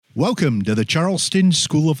Welcome to the Charleston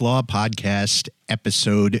School of Law podcast,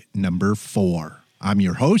 episode number 4. I'm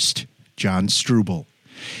your host, John Struble.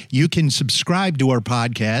 You can subscribe to our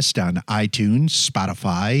podcast on iTunes,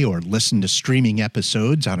 Spotify, or listen to streaming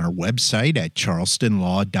episodes on our website at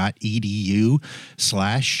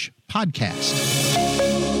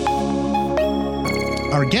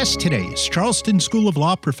charlestonlaw.edu/podcast. Our guest today is Charleston School of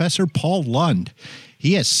Law professor Paul Lund.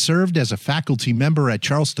 He has served as a faculty member at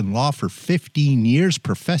Charleston Law for 15 years.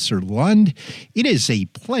 Professor Lund, it is a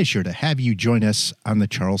pleasure to have you join us on the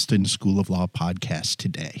Charleston School of Law podcast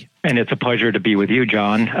today. And it's a pleasure to be with you,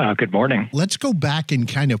 John. Good morning. Let's go back and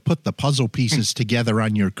kind of put the puzzle pieces together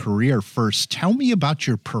on your career first. Tell me about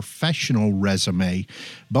your professional resume,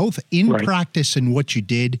 both in practice and what you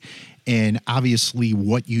did, and obviously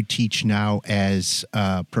what you teach now as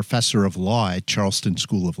a professor of law at Charleston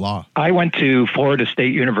School of Law. I went to Florida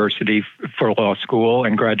State University for law school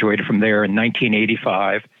and graduated from there in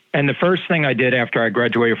 1985. And the first thing I did after I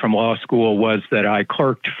graduated from law school was that I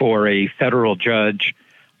clerked for a federal judge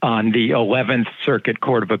on the 11th Circuit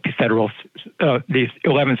Court of Appeals,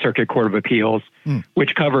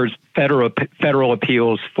 which covers federal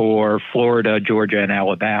appeals for Florida, Georgia, and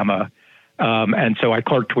Alabama. And so I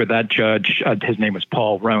clerked with that judge. His name was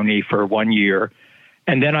Paul Lund for 1 year.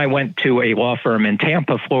 And then I went to a law firm in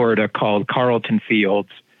Tampa, Florida called Carlton Fields.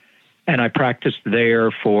 And I practiced there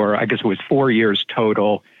for, I guess it was 4 years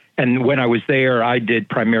total. And when I was there, I did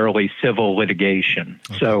primarily civil litigation.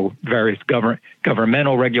 Okay. So various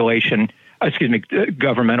governmental litigation,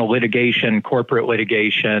 corporate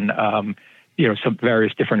litigation, some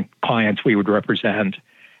various different clients we would represent.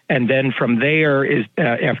 And then from there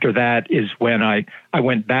after that is when I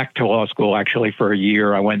went back to law school actually for a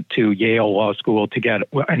year. I went to Yale Law School to get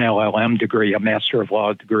an LLM degree, a Master of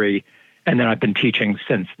Law degree, and then I've been teaching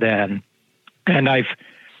since then. And I've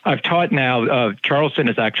taught now. Charleston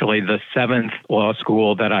is actually the 7th law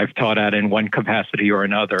school that I've taught at in one capacity or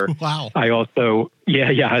another. Wow! I also,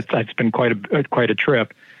 it's been quite a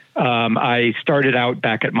trip. I started out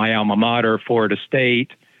back at my alma mater, Florida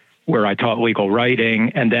State, where I taught legal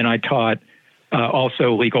writing, and then I taught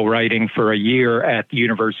also legal writing for a year at the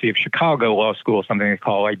University of Chicago Law School, something they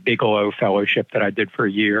call a Bigelow Fellowship that I did for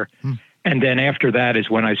a year. And then after that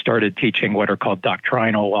is when I started teaching what are called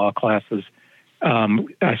doctrinal law classes.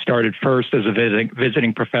 I started first as a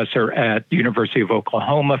visiting professor at the University of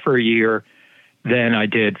Oklahoma for a year. Then I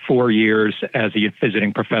did 4 years as a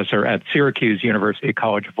visiting professor at Syracuse University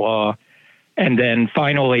College of Law. And then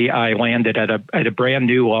finally, I landed at a brand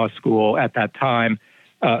new law school at that time,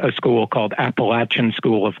 a school called Appalachian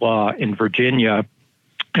School of Law in Virginia.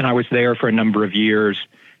 And I was there for a number of years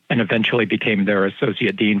and eventually became their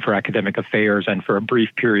associate dean for academic affairs and for a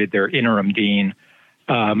brief period their interim dean.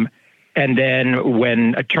 And then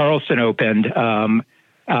when Charleston opened,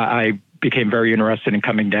 I became very interested in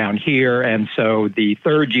coming down here. And so the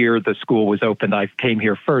third year the school was opened, I came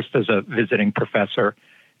here first as a visiting professor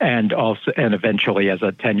and eventually as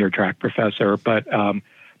a tenure-track professor. But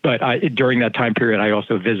during that time period, I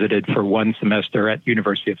also visited for one semester at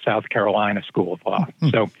University of South Carolina School of Law.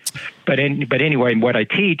 So, but anyway, what I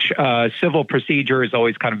teach, civil procedure has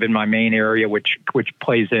always kind of been my main area, which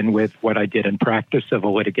plays in with what I did in practice,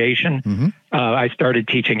 civil litigation. I started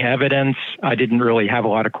teaching evidence. I didn't really have a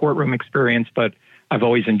lot of courtroom experience, but I've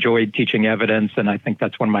always enjoyed teaching evidence, and I think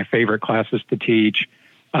that's one of my favorite classes to teach.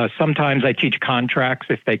 Sometimes I teach contracts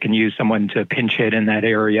if they can use someone to pinch hit in that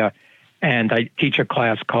area. And I teach a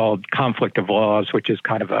class called Conflict of Laws, which is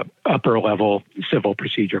kind of a upper level civil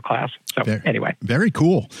procedure class. So anyway. Very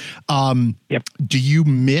cool. Yep. Do you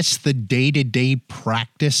miss the day-to-day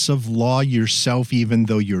practice of law yourself, even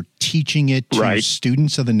though you're teaching it to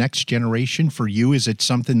students of the next generation? For you, is it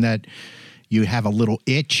something that you have a little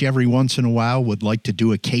itch every once in a while, would like to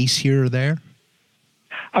do a case here or there?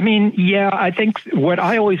 I mean, yeah, I think what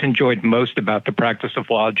I always enjoyed most about the practice of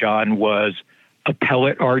law, John, was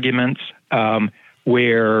appellate arguments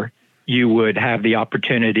where you would have the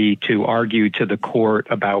opportunity to argue to the court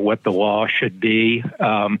about what the law should be.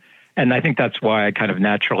 And I think that's why I kind of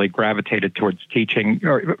naturally gravitated towards teaching,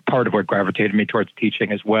 or part of what gravitated me towards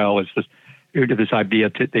teaching as well is this idea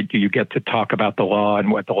that you get to talk about the law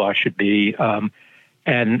and what the law should be.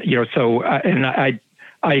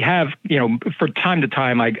 I have, from time to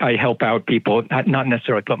time, I help out people, not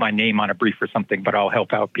necessarily put my name on a brief or something, but I'll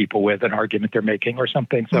help out people with an argument they're making or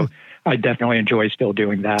something. So I definitely enjoy still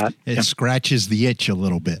doing that. It scratches the itch a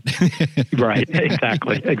little bit. Right.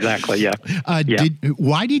 Exactly. Yeah.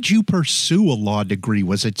 Why did you pursue a law degree?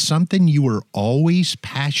 Was it something you were always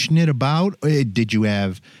passionate about? Did you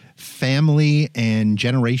have family and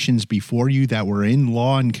generations before you that were in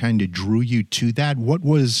law and kind of drew you to that? What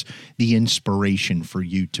was the inspiration for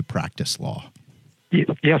you to practice law?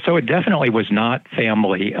 Yeah, so it definitely was not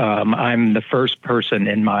family. I'm the first person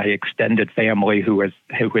in my extended family who is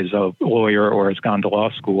a lawyer or has gone to law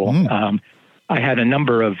school. I had a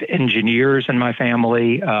number of engineers in my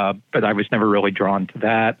family, but I was never really drawn to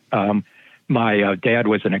that. My dad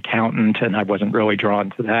was an accountant, and I wasn't really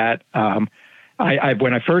drawn to that.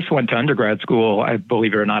 When I first went to undergrad school,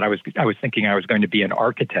 believe it or not, I was thinking I was going to be an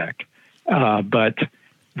architect, but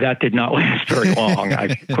that did not last very long.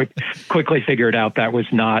 I quickly figured out that was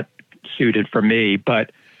not suited for me.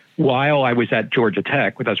 But while I was at Georgia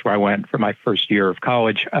Tech, that's where I went for my first year of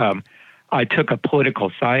college, I took a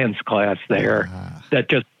political science class there that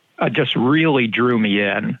just really drew me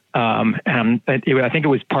in. And I think it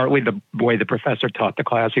was partly the way the professor taught the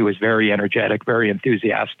class. He was very energetic, very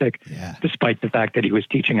enthusiastic, despite the fact that he was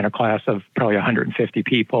teaching in a class of probably 150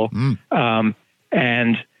 people.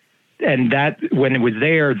 And that, when it was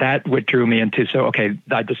there, that what drew me into. So, okay,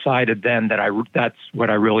 I decided then that that's what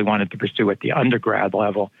I really wanted to pursue at the undergrad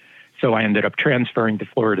level. So I ended up transferring to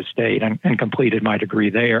Florida State and completed my degree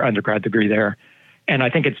there, undergrad degree there. And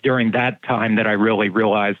I think it's during that time that I really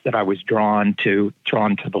realized that I was drawn to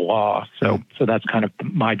the law. So that's kind of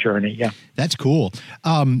my journey. Yeah, that's cool.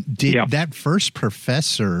 That first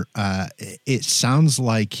professor? It sounds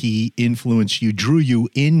like he influenced you, drew you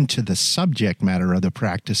into the subject matter of the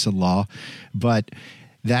practice of law, but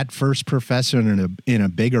that first professor in a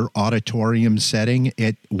bigger auditorium setting,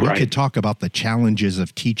 we could talk about the challenges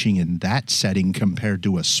of teaching in that setting compared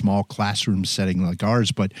to a small classroom setting like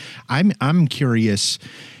ours. But I'm curious,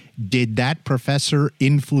 did that professor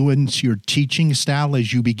influence your teaching style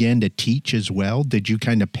as you began to teach as well? Did you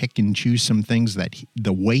kind of pick and choose some things that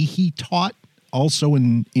the way he taught also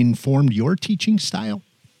informed your teaching style?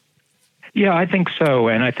 Yeah, I think so,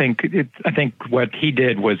 and I think what he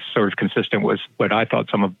did was sort of consistent with what I thought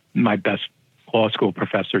some of my best law school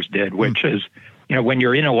professors did, which is, when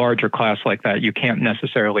you're in a larger class like that, you can't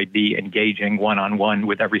necessarily be engaging one-on-one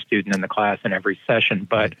with every student in the class in every session,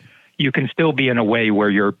 but you can still be in a way where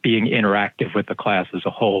you're being interactive with the class as a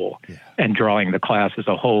whole and drawing the class as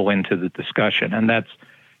a whole into the discussion, and that's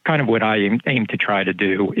kind of what I aim to try to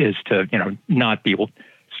do, is to not be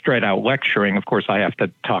straight out lecturing. Of course, I have to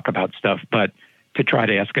talk about stuff, but to try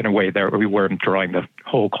to ask in a way that we weren't drawing the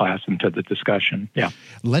whole class into the discussion. Yeah.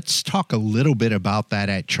 Let's talk a little bit about that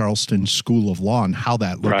at Charleston School of Law and how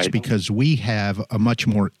that looks, because we have a much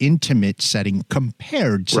more intimate setting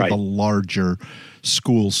compared to the larger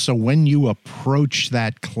schools. So when you approach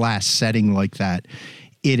that class setting like that,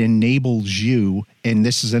 it enables you, and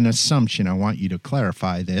this is an assumption, I want you to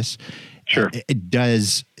clarify this. Sure.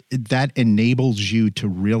 That enables you to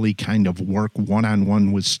really kind of work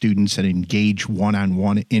one-on-one with students and engage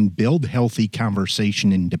one-on-one and build healthy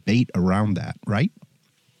conversation and debate around that, right?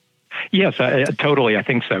 Yes, totally. I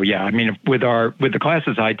think so. Yeah. I mean, with the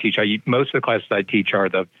classes I teach, most of the classes I teach are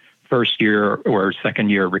the first year or second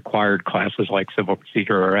year required classes like civil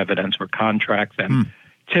procedure or evidence or contracts. And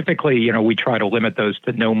typically, we try to limit those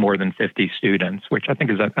to no more than 50 students, which I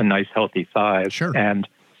think is a nice, healthy size. Sure. And,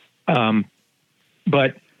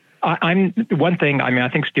 but I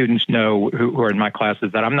think students know who are in my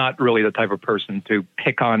classes that I'm not really the type of person to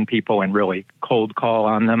pick on people and really cold call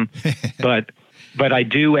on them. but I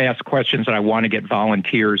do ask questions and I want to get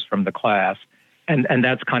volunteers from the class. And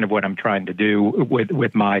that's kind of what I'm trying to do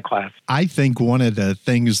with my class. I think one of the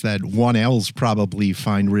things that 1Ls probably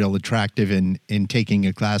find real attractive in taking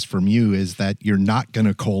a class from you is that you're not going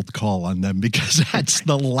to cold call on them, because that's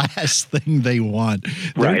the last thing they want.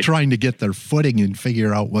 They're trying to get their footing and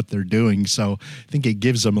figure out what they're doing. So I think it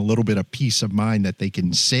gives them a little bit of peace of mind that they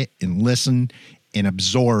can sit and listen and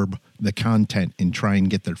absorb the content and try and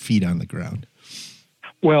get their feet on the ground.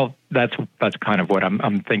 Well, that's kind of what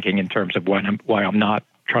I'm thinking in terms of why I'm not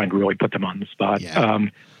trying to really put them on the spot. Yeah.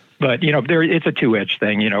 But it's a two-edged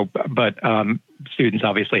thing, But students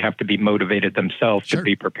obviously have to be motivated themselves to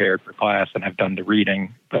be prepared for class and have done the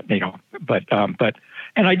reading. But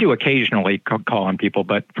and I do occasionally call on people,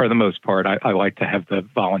 but for the most part, I like to have the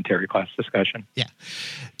voluntary class discussion.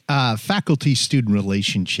 Yeah. Faculty-student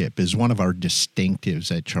relationship is one of our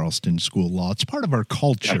distinctives at Charleston School of Law. It's part of our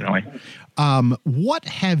culture. Definitely. What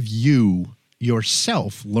have you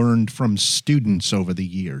yourself learned from students over the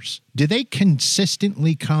years? Do they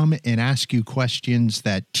consistently come and ask you questions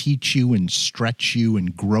that teach you and stretch you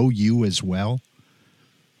and grow you as well?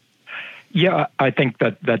 Yeah, I think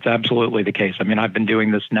that's absolutely the case. I mean, I've been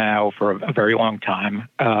doing this now for a very long time,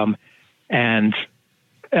 and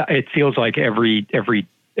it feels like every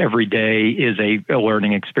every day is a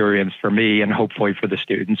learning experience for me and hopefully for the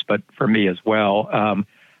students, but for me as well.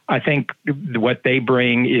 I think what they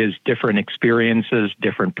bring is different experiences,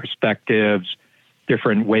 different perspectives,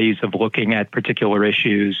 different ways of looking at particular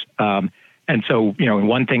issues. And so,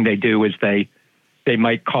 one thing they do is they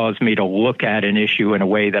might cause me to look at an issue in a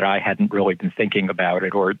way that I hadn't really been thinking about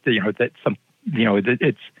it, or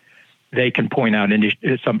they can point out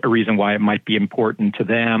a reason why it might be important to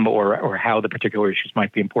them, or how the particular issues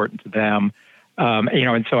might be important to them.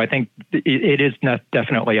 And so I think it is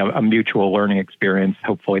definitely a mutual learning experience,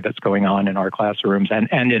 hopefully, that's going on in our classrooms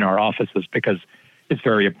and in our offices, because it's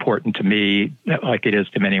very important to me, like it is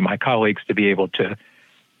to many of my colleagues, to be able to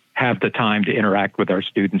have the time to interact with our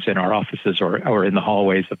students in our offices or in the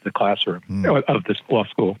hallways of the classroom, of this law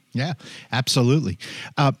school. Yeah, absolutely.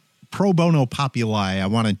 Pro bono populi, I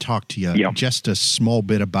want to talk to you just a small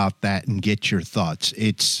bit about that and get your thoughts.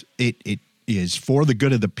 It is for the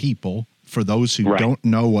good of the people. For those who don't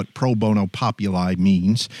know what pro bono populi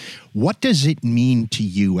means, what does it mean to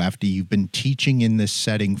you after you've been teaching in this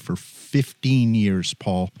setting for 15 years,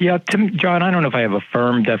 Paul? Yeah, John, I don't know if I have a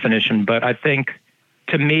firm definition, but I think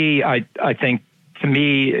to me,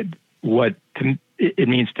 what it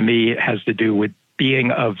means to me has to do with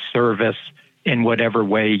being of service in whatever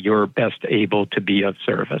way you're best able to be of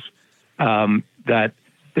service. That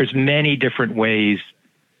there's many different ways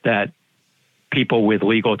that people with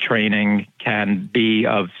legal training can be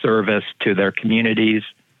of service to their communities,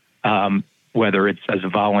 whether it's as a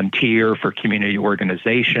volunteer for community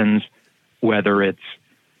organizations, whether it's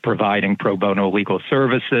providing pro bono legal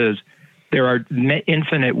services. There are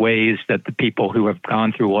infinite ways that the people who have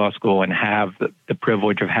gone through law school and have the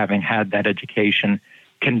privilege of having had that education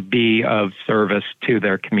can be of service to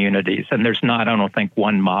their communities. And there's not, I don't think,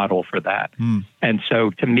 one model for that. And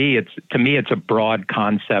so to me, it's a broad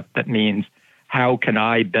concept that means, how can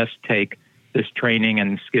I best take this training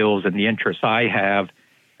and skills and the interests I have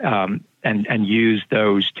and use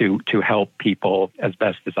those to help people as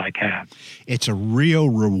best as I can? It's a real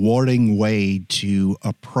rewarding way to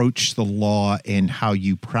approach the law and how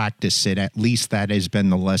you practice it. At least that has been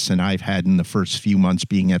the lesson I've had in the first few months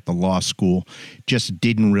being at the law school. Just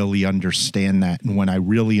didn't really understand that. And when I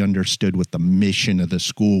really understood what the mission of the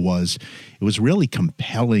school was, it was really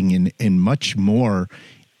compelling and much more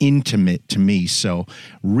intimate to me. So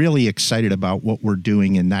really excited about what we're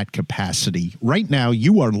doing in that capacity. Right now,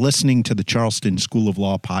 you are listening to the Charleston School of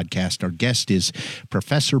Law podcast. Our guest is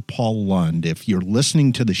Professor Paul Lund. If you're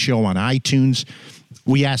listening to the show on iTunes,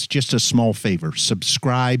 we ask just a small favor: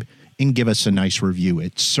 subscribe and give us a nice review.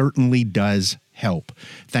 It certainly does help.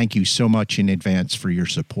 Thank you so much in advance for your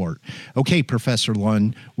support. Okay, Professor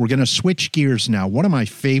Lund, we're going to switch gears now. One of my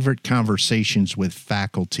favorite conversations with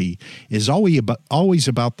faculty is always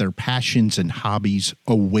about their passions and hobbies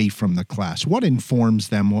away from the class. What informs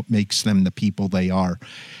them? What makes them the people they are?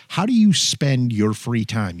 How do you spend your free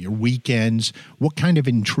time, your weekends? What kind of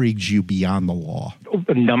intrigues you beyond the law?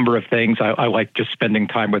 A number of things. I like just spending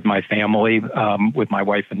time with my family, with my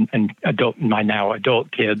wife and my now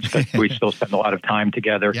adult kids, but we still spend a lot of time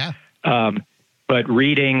together. Yeah. But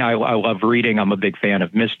reading, I love reading. I'm a big fan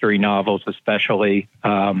of mystery novels, especially.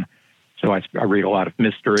 So I read a lot of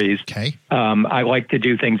mysteries. Okay. I like to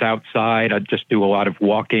do things outside. I just do a lot of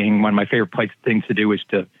walking. One of my favorite things to do is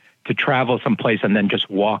to travel someplace and then just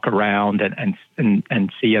walk around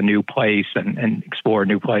and see a new place and explore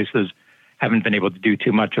new places. Haven't been able to do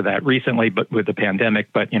too much of that recently, but with the pandemic,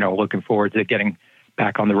 but looking forward to getting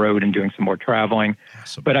back on the road and doing some more traveling.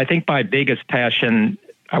 Awesome. But I think my biggest passion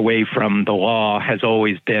away from the law has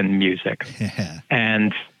always been music.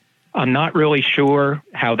 And I'm not really sure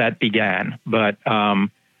how that began, but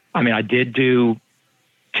I did do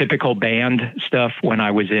typical band stuff when I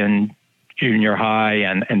was in junior high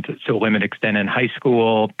and to a limited extent in high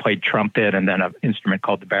school, played trumpet and then an instrument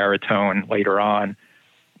called the baritone later on.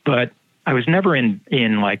 But I was never in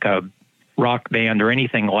like a rock band or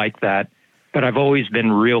anything like that. But I've always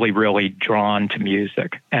been really, really drawn to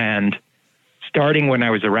music. And starting when I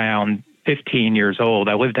was around 15 years old,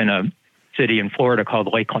 I lived in a city in Florida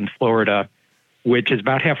called Lakeland, Florida, which is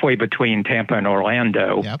about halfway between Tampa and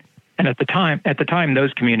Orlando. Yep. And at the time,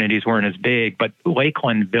 those communities weren't as big, but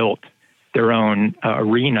Lakeland built their own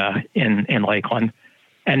arena in Lakeland.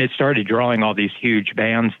 And it started drawing all these huge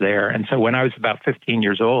bands there. And so when I was about 15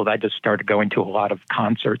 years old, I just started going to a lot of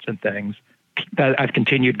concerts and things. I've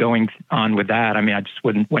continued going on with that. I just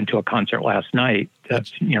went to a concert last night, so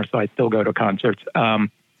I still go to concerts.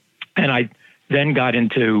 And I then got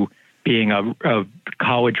into being a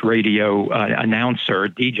college radio announcer,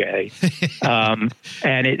 DJ.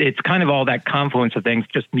 And it's kind of all that confluence of things.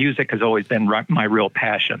 Just music has always been my real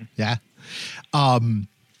passion. Yeah.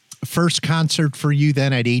 First concert for you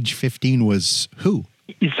then at age 15 was who?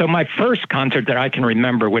 So my first concert that I can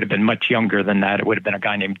remember would have been much younger than that. It would have been a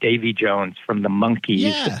guy named Davy Jones from the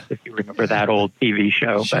Monkees, if you remember that old TV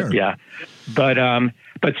show. Sure. But yeah,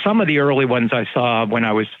 but some of the early ones I saw when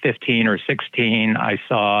I was 15 or 16, I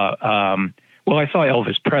saw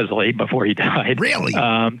Elvis Presley before he died. Really?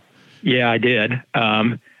 Yeah, I did.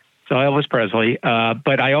 So Elvis Presley,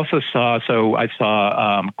 but I also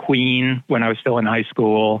saw Queen when I was still in high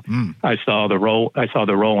school. I saw the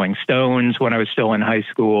Rolling Stones when I was still in high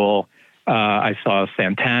school. I saw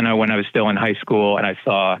Santana when I was still in high school, and I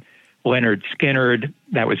saw Leonard Skinner.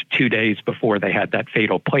 That was 2 days before they had that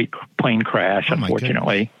fatal plane crash,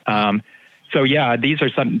 unfortunately. So yeah, these are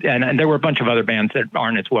some, and there were a bunch of other bands that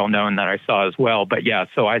aren't as well known that I saw as well. But yeah,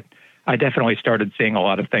 so I definitely started seeing a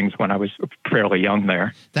lot of things when I was fairly young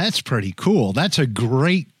there. That's pretty cool. That's a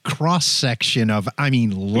great cross-section of,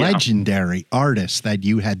 legendary artists that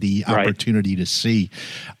you had the opportunity to see.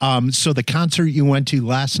 So the concert you went to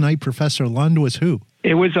last night, Professor Lund, was who?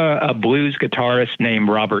 It was a blues guitarist named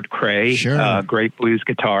Robert Cray. Sure. Great blues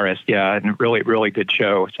guitarist, yeah, and really, really good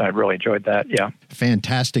show. So I really enjoyed that, yeah.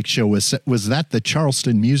 Fantastic show. Was that the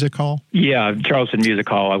Charleston Music Hall? Yeah, Charleston Music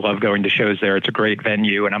Hall. I love going to shows there. It's a great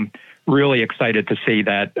venue, and I'm really excited to see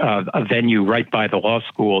that a venue right by the law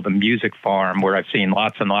school, the Music Farm, where I've seen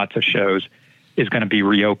lots and lots of shows, is going to be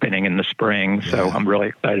reopening in the spring. So I'm really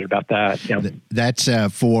excited about that. Yeah. That's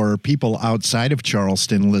for people outside of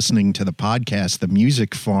Charleston listening to the podcast. The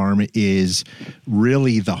Music Farm is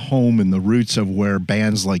really the home and the roots of where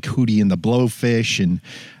bands like Hootie and the Blowfish and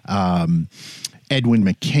Edwin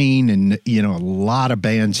McCain and, a lot of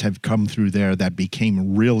bands have come through there that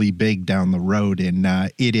became really big down the road. And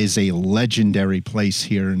it is a legendary place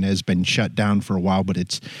here and has been shut down for a while, but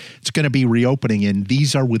it's going to be reopening. And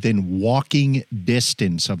these are within walking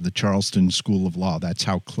distance of the Charleston School of Law. That's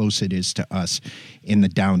how close it is to us in the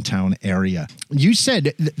downtown area. You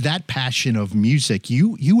said that passion of music,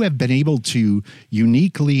 you have been able to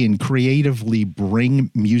uniquely and creatively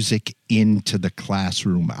bring music into the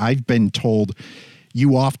classroom. I've been told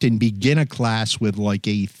you often begin a class with like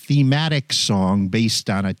a thematic song based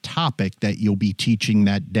on a topic that you'll be teaching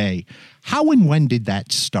that day. How and when did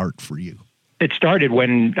that start for you? It started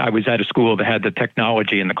when I was at a school that had the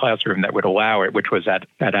technology in the classroom that would allow it, which was at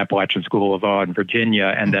Appalachian School of Law in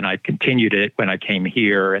Virginia. And then I continued it when I came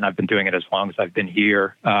here, and I've been doing it as long as I've been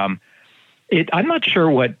here. I'm not sure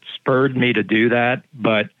what spurred me to do that,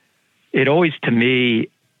 but it always, to me,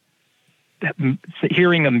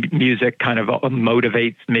 hearing the music kind of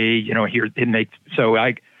motivates me,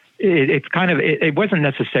 it wasn't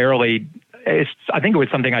necessarily, I think it was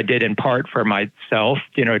something I did in part for myself,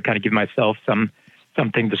 to kind of give myself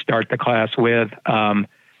something to start the class with.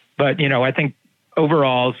 But I think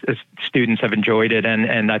overall students have enjoyed it,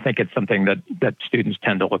 and I think it's something that students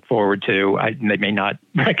tend to look forward to. They may not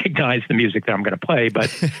recognize the music that I'm going to play, but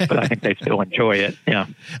I think they still enjoy it. Yeah.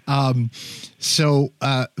 So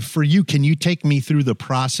for you, can you take me through the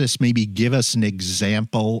process? Maybe give us an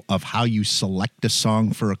example of how you select a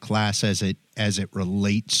song for a class as it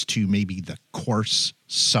relates to maybe the course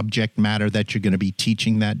subject matter that you're going to be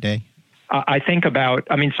teaching that day. I think about,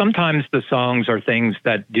 sometimes the songs are things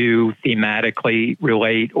that do thematically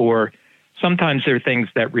relate, or sometimes they're things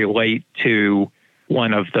that relate to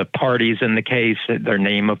one of the parties in the case, their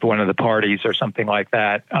name of one of the parties or something like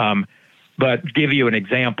that. But give you an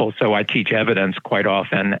example. So I teach evidence quite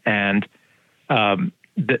often, and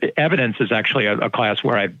the evidence is actually a class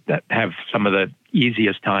where I have some of the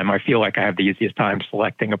easiest time. I feel like I have the easiest time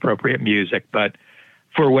selecting appropriate music, but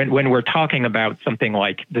for when we're talking about something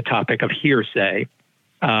like the topic of hearsay.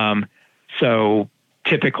 So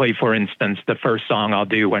typically, for instance, the first song I'll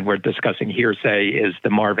do when we're discussing hearsay is the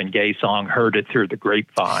Marvin Gaye song, Heard It Through the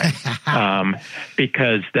Grapevine,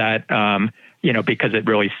 because it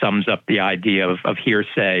really sums up the idea of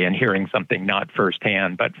hearsay and hearing something not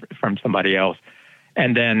firsthand, but from somebody else.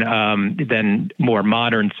 And then more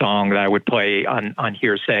modern song that I would play on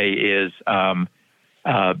hearsay is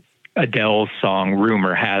Adele's song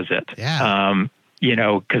 "Rumor Has It." Yeah.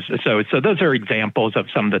 So those are examples of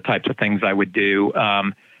some of the types of things I would do,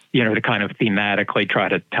 to kind of thematically try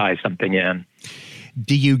to tie something in.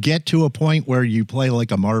 Do you get to a point where you play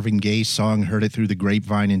like a Marvin Gaye song, "Heard It Through the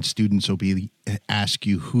Grapevine," and students will ask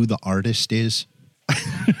you who the artist is?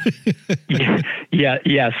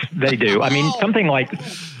 Yes, they do. Something like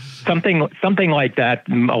something like that.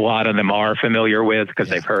 A lot of them are familiar with because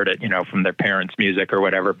they've heard it, from their parents' music or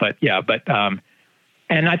whatever. But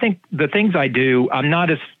and I think the things I do, I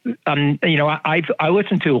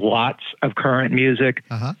listen to lots of current music,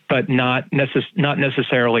 but not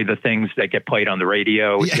necessarily the things that get played on the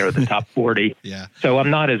radio, the top 40. Yeah. So I'm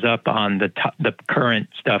not as up on the current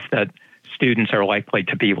stuff that students are likely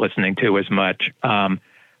to be listening to as much.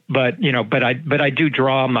 But I do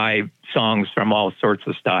draw my songs from all sorts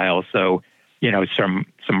of styles. So, some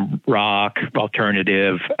rock,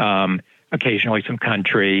 alternative, occasionally some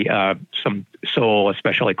country, some soul,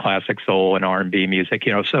 especially classic soul and R&B music,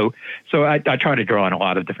 So I try to draw on a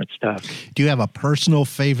lot of different stuff. Do you have a personal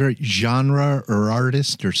favorite genre or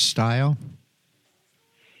artist or style?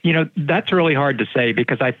 That's really hard to say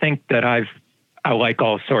because I think that I like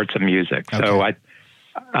all sorts of music. Okay. So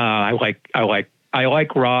I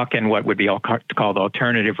like rock and what would be called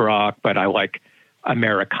alternative rock, but I like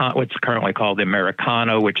what's currently called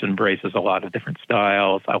Americana, which embraces a lot of different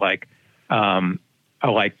styles. I like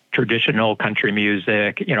traditional country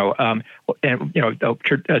music,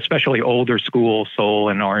 especially older school soul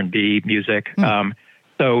and R&B music.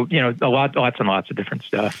 So, lots and lots of different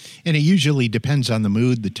stuff. And it usually depends on the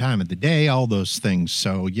mood, the time of the day, all those things.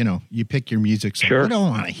 So, you pick your music. So sure. I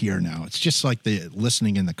don't want to hear now. It's just like the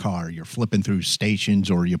listening in the car. You're flipping through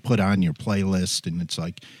stations or you put on your playlist and it's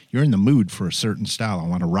like you're in the mood for a certain style. I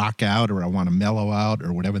want to rock out or I want to mellow out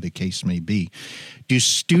or whatever the case may be. Do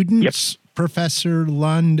students, Professor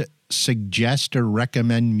Lund, suggest or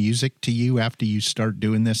recommend music to you after you start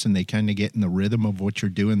doing this and they kind of get in the rhythm of what you're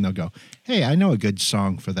doing? They'll go, hey, I know a good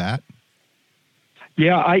song for that.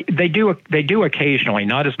 Yeah, they do occasionally,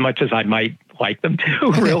 not as much as I might like them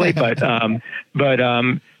to, really, but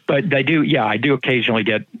they do. Yeah, I do occasionally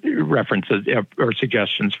get references or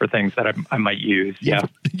suggestions for things that I might use. Yeah,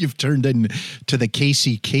 you've turned into the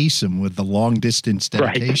Casey Kasem with the long distance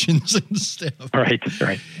dedications and stuff. Right.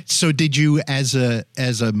 So, did you, as a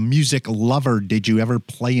music lover, did you ever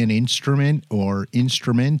play an instrument or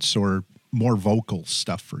instruments or more vocal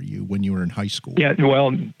stuff for you when you were in high school? Yeah,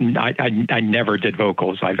 well, I never did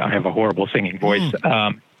vocals. I have a horrible singing voice.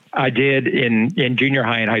 I did in junior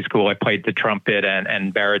high and high school. I played the trumpet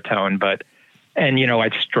and baritone, and I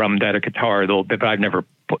strummed at a guitar a little bit, but I've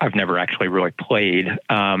never actually really played.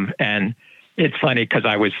 And it's funny because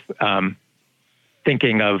I was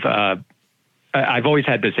thinking of I've always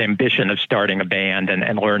had this ambition of starting a band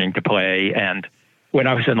and learning to play. And when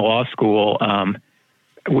I was in law school, I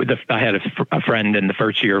had a friend in the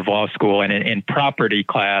first year of law school, and in property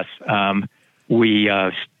class, we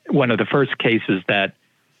one of the first cases that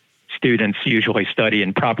students usually study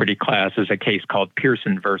in property class is a case called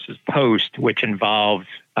Pearson versus Post, which involves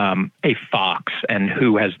a fox and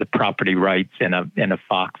who has the property rights in a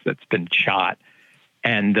fox that's been shot.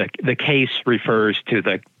 And the case refers to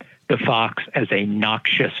the fox as a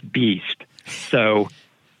noxious beast. So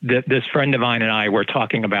this friend of mine and I were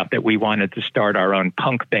talking about that we wanted to start our own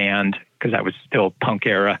punk band, because that was still punk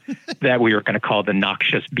era, that we were going to call the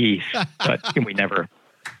Noxious Beast, but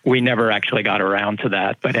we never actually got around to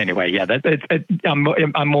that. But anyway, yeah,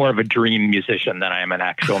 I'm more of a dream musician than I am an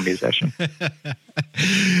actual musician.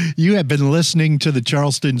 You have been listening to the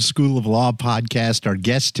Charleston School of Law podcast. Our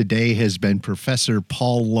guest today has been Professor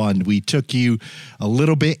Paul Lund. We took you a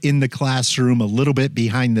little bit in the classroom, a little bit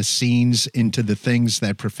behind the scenes into the things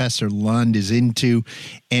that Professor Lund is into,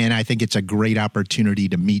 and I think it's a great opportunity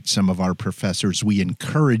to meet some of our professors. We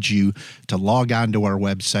encourage you to log on to our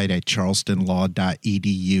website at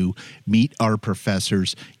charlestonlaw.edu, meet our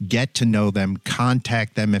professors, get to know them,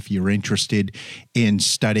 contact them if you're interested in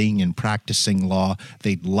studying and practicing law.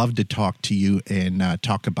 They'd love to talk to you and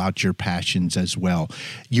talk about your passions as well.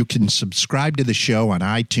 You can subscribe to the show on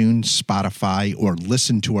iTunes, Spotify, or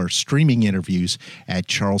listen to our streaming interviews at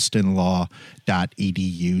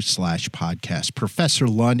charlestonlaw.edu/podcast. Professor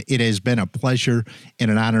Lund, it has been a pleasure and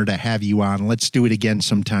an honor to have you on. Let's do it again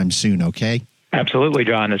sometime soon, okay? Absolutely,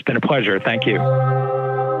 John. It's been a pleasure. Thank you.